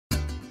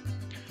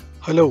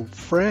Hello,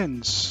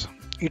 friends.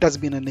 It has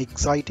been an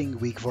exciting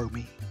week for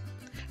me.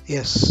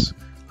 Yes,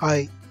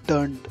 I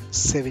turned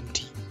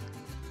 70.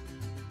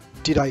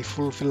 Did I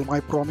fulfill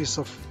my promise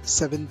of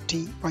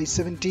 70 by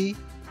 70?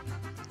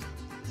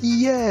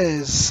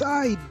 Yes,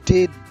 I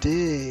did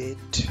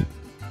it.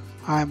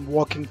 I'm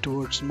walking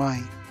towards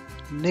my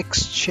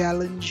next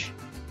challenge,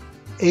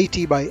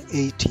 80 by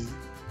 80.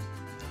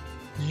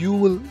 You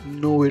will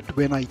know it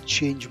when I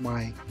change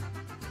my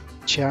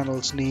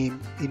channel's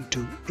name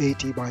into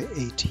 80 by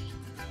 80.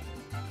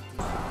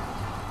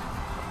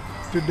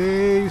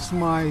 Today is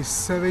my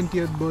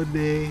 70th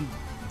birthday.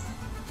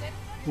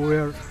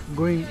 We're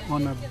going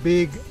on a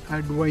big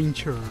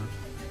adventure.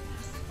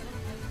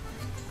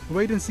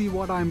 Wait and see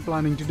what I'm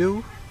planning to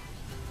do.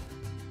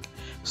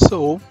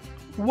 So,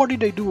 what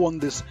did I do on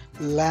this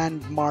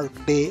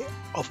landmark day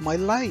of my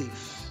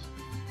life?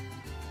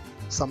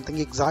 Something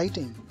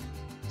exciting,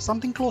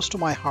 something close to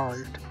my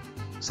heart,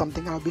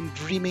 something I've been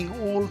dreaming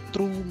all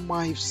through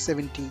my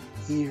 70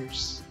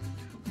 years.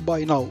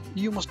 By now,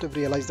 you must have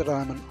realized that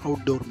I'm an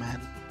outdoor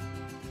man.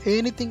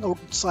 Anything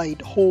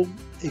outside home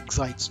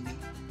excites me.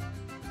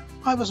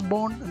 I was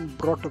born and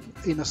brought up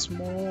in a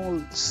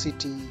small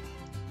city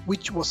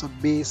which was a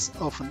base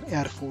of an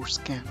Air Force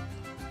camp.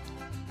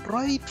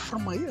 Right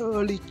from my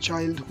early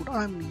childhood,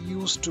 I'm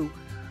used to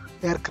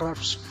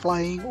aircrafts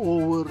flying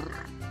over,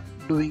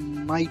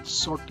 doing night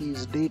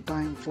sorties,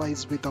 daytime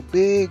flights with a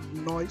big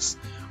noise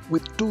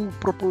with two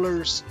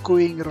propellers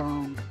going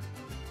around.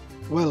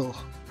 Well,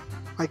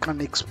 I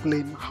can't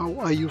explain how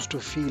I used to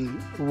feel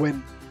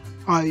when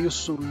I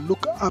used to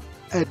look up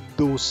at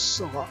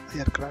those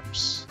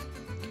aircrafts.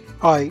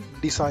 I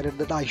decided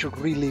that I should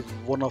relive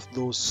one of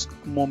those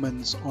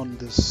moments on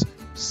this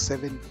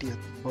 70th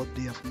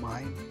birthday of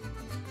mine.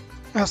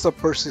 As a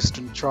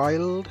persistent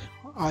child,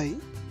 I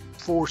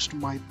forced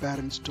my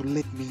parents to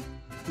let me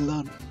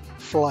learn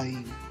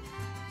flying.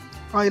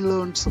 I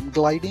learned some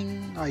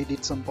gliding, I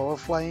did some power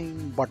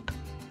flying, but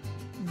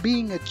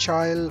being a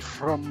child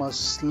from a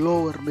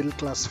lower middle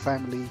class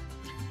family,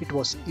 it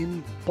was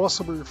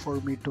impossible for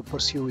me to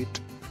pursue it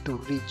to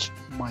reach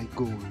my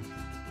goal.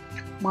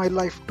 My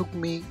life took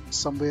me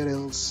somewhere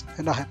else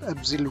and I have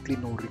absolutely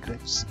no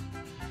regrets.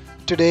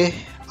 Today,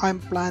 I'm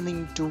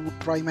planning to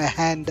try my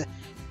hand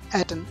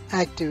at an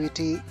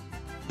activity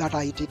that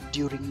I did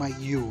during my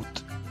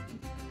youth,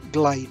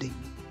 gliding.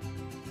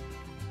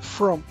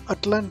 From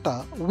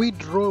Atlanta, we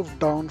drove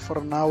down for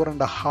an hour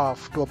and a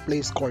half to a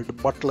place called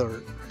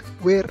Butler,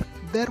 where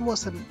there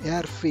was an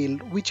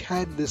airfield which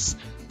had this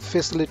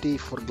facility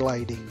for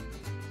gliding.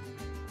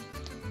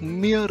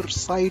 Mere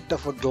sight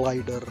of a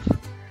glider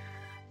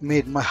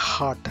made my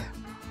heart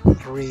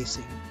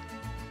racing.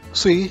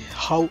 See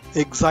how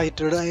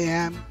excited I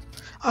am?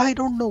 I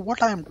don't know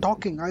what I am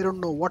talking, I don't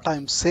know what I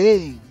am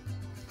saying.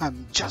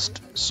 I'm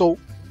just so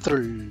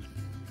thrilled.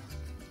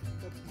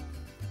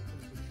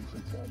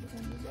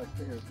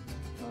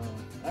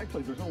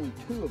 Actually, there's only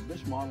two of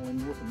this model in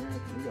North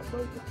America. We got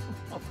both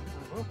of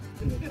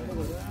them.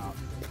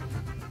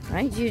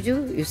 Right,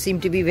 Juju? You seem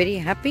to be very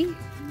happy.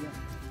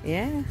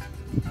 Yeah.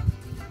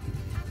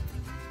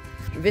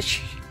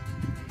 Wish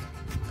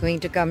going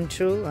to come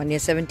true on your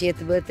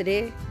 70th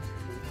birthday.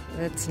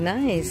 That's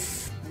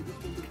nice.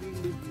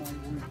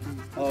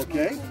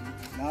 Okay,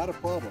 not a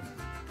problem.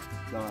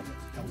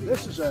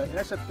 This is an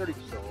SF-30.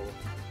 So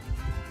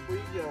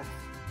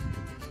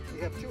we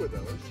have two of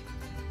those.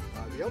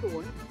 The other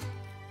one,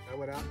 I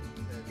went out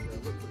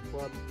and looked for the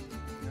club.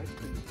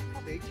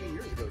 Probably 18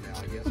 years ago now,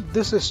 I guess.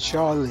 This is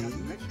Charlie,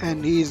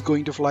 and he is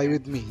going to fly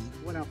with me.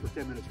 Went out for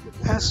 10 minutes.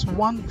 As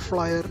one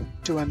flyer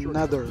to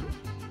another,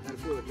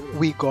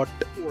 we got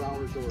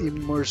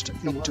immersed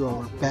into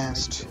our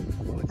past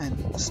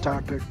and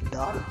started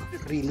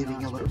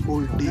reliving our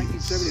old In 1970,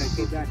 I days.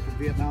 came back from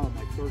Vietnam on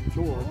my third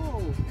tour,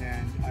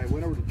 and I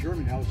went over to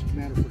Germany. I was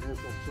commander for an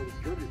airfield facility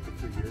in Germany for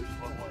 3 years.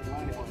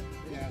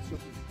 Yeah, so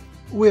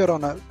We are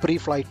on a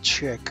pre-flight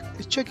check,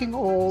 checking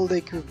all the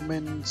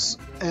equipments,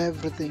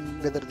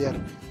 everything, whether they are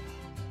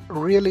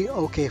really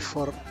okay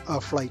for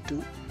a flight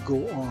to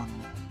go on.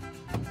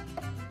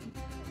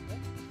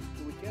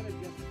 we can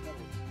adjust the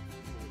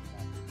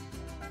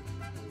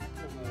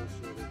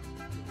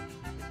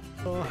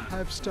cover.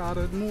 I've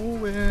started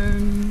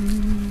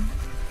moving.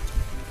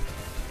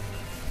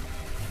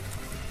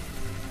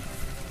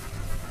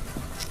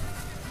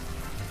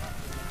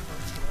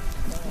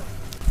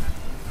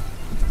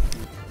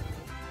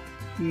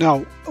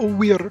 Now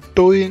we are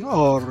towing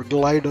our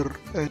glider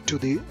to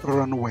the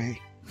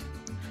runway.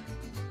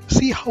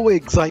 See how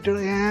excited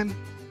I am?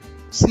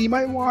 See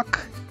my walk?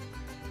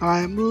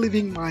 I am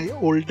living my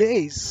old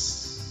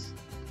days.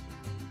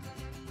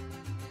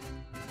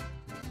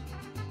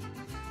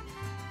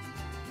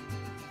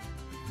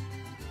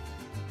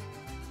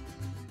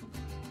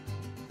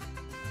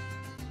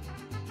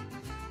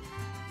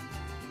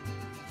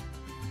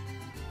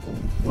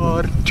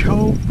 Our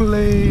tow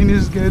plane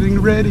is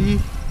getting ready.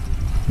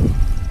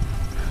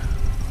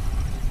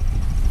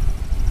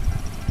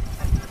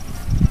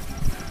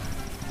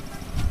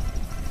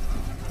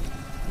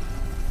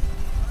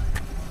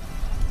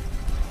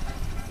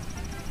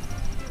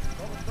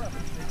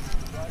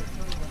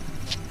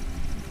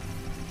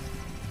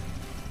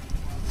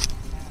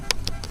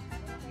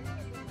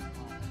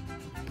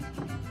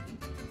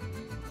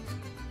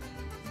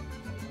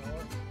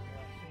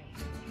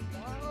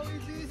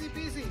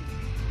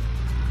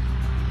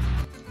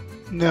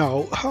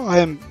 Now I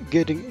am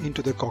getting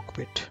into the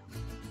cockpit.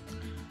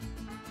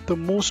 The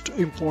most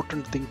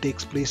important thing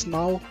takes place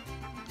now.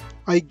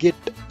 I get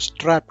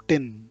strapped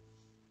in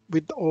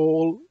with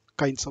all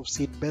kinds of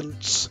seat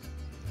belts,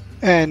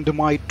 and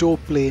my tow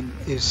plane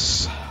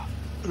is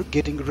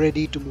getting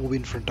ready to move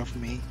in front of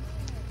me.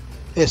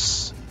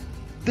 Yes,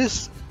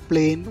 this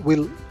plane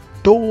will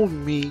tow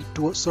me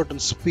to a certain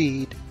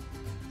speed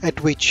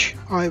at which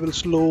I will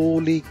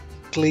slowly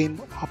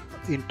climb up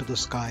into the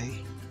sky.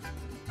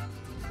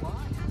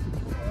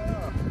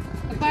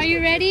 Are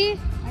you ready?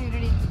 Are you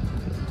ready?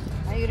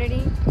 Are you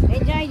ready?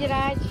 Enjoy,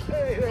 Raj.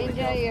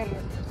 Enjoy your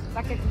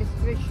bucket list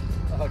wish.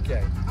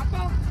 Okay.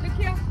 Apple, look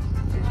here.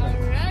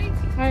 Alright.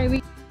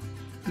 Alright.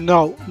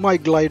 Now my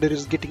glider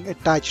is getting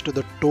attached to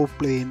the tow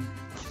plane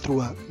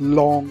through a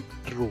long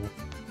rope.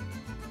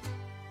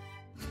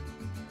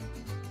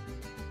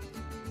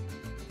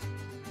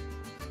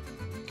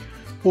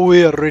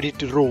 We are ready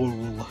to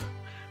roll.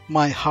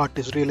 My heart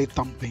is really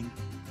thumping.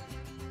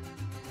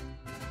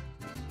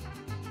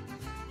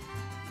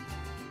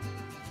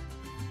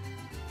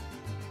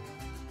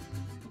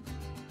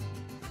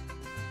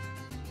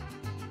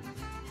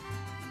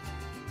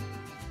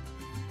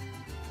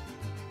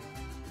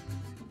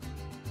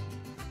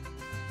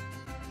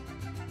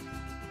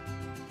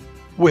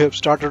 We have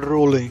started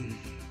rolling,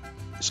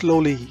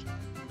 slowly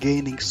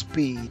gaining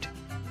speed,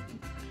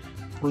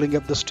 pulling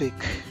up the stick,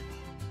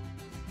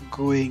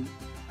 going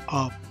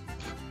up,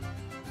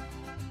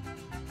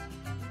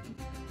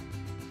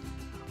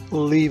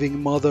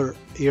 leaving Mother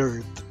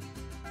Earth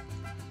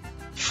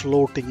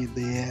floating in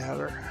the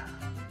air.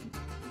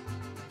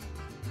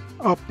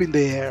 Up in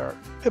the air,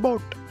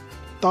 about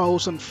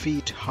 1,000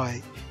 feet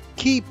high.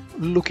 Keep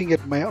looking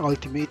at my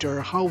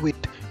altimeter, how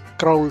it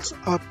crawls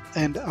up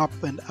and up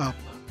and up.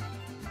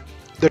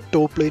 The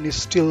tow plane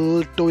is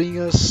still towing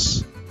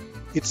us.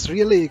 It's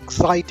really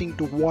exciting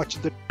to watch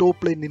the tow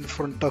plane in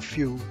front of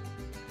you,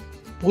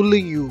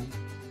 pulling you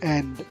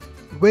and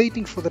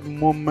waiting for that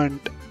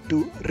moment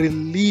to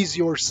release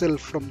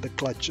yourself from the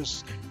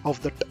clutches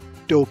of the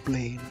tow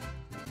plane.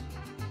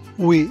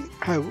 We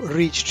have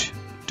reached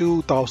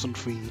 2,000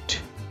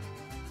 feet.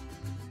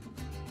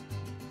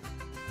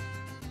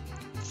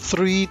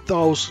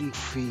 3,000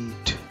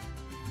 feet.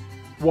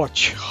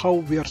 Watch how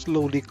we are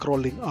slowly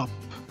crawling up.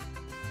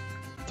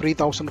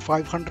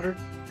 3,500.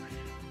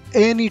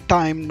 Any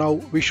time now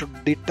we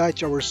should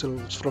detach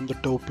ourselves from the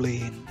tow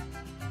plane.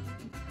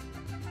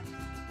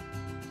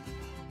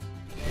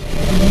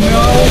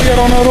 Now we are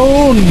on our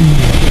own.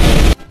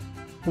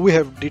 We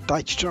have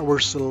detached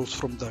ourselves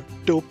from the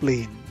tow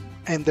plane,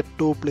 and the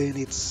tow plane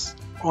is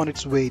on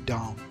its way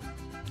down.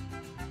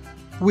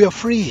 We are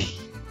free,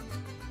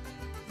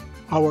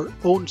 our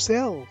own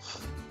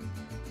self,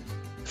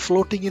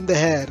 floating in the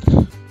air.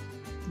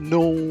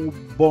 No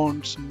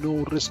bonds,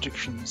 no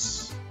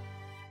restrictions.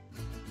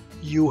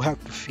 You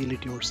have to feel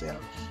it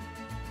yourself.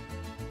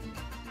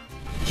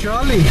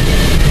 Charlie,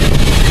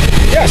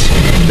 Yes.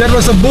 there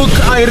was a book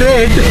I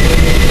read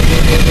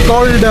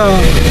called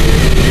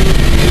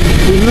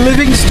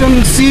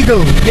Livingston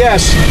Seagull.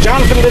 Yes.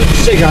 Jonathan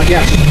Seagull.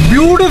 Yes.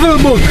 Beautiful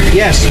book.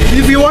 Yes.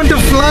 If you want to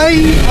fly,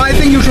 I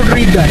think you should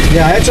read that.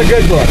 Yeah, it's a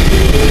good book.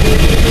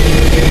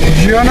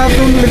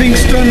 Jonathan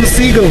Livingston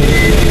Seagull.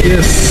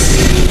 Yes.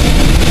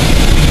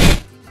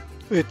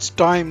 It's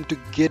time to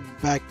get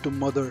back to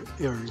Mother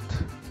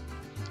Earth.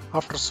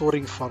 After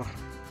soaring for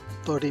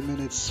 30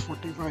 minutes,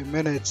 45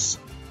 minutes,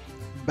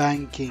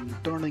 banking,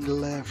 turning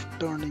left,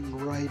 turning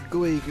right,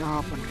 going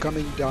up and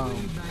coming down,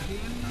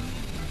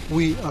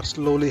 we are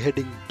slowly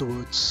heading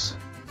towards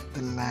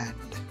the land.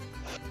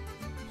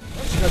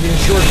 It's gonna be a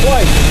short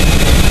flight.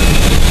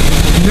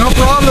 No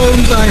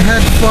problems. I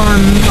had fun.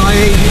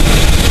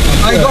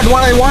 I got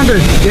what I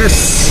wanted.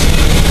 Yes.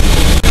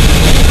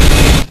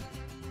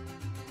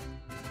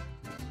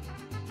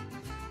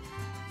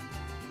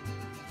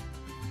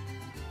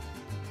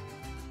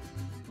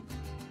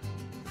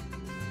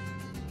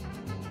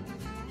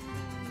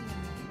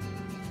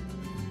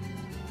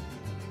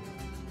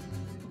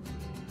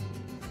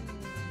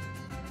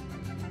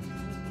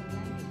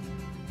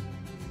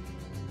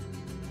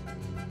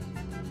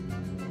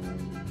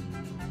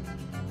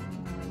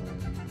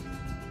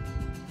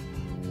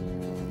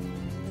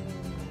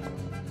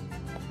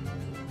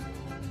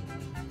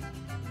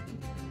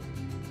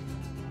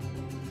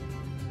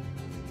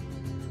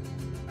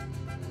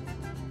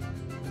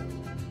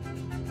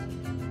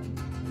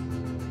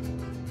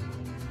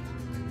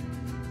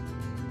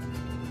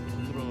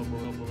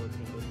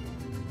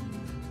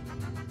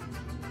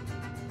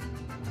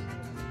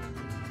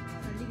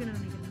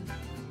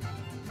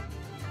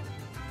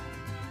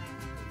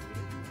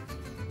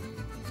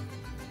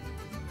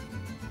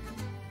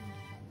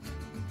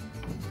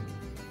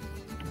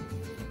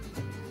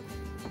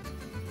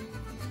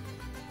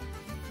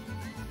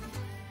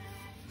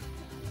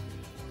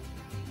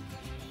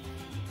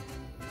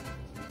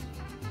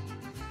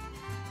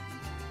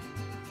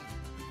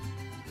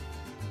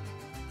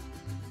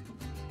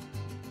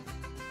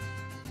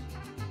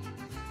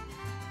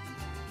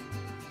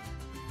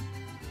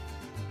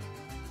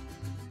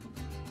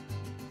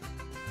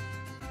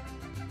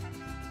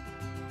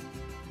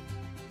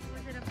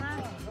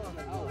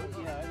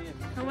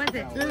 How was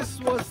it? This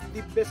was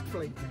the best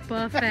flight.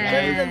 Perfect.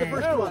 Better than the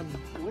first one.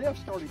 Liv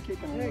started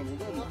kicking a little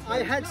bit.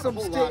 I had some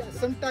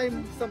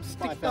some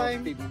stick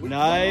time.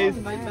 Nice.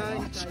 I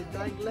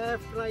banged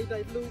left, right,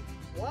 I looped.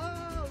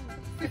 Wow!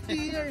 50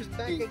 years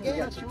back You again.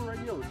 got 2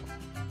 radios.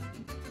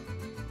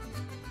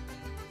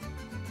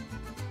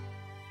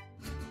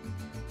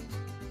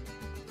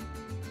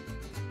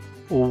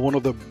 One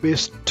of the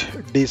best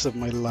days of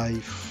my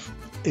life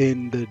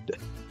ended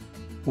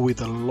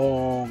with a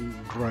long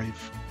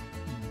drive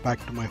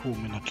back to my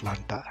home in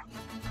Atlanta.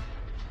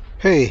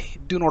 Hey,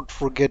 do not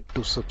forget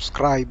to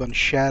subscribe and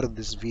share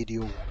this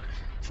video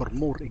for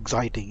more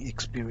exciting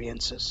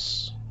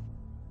experiences.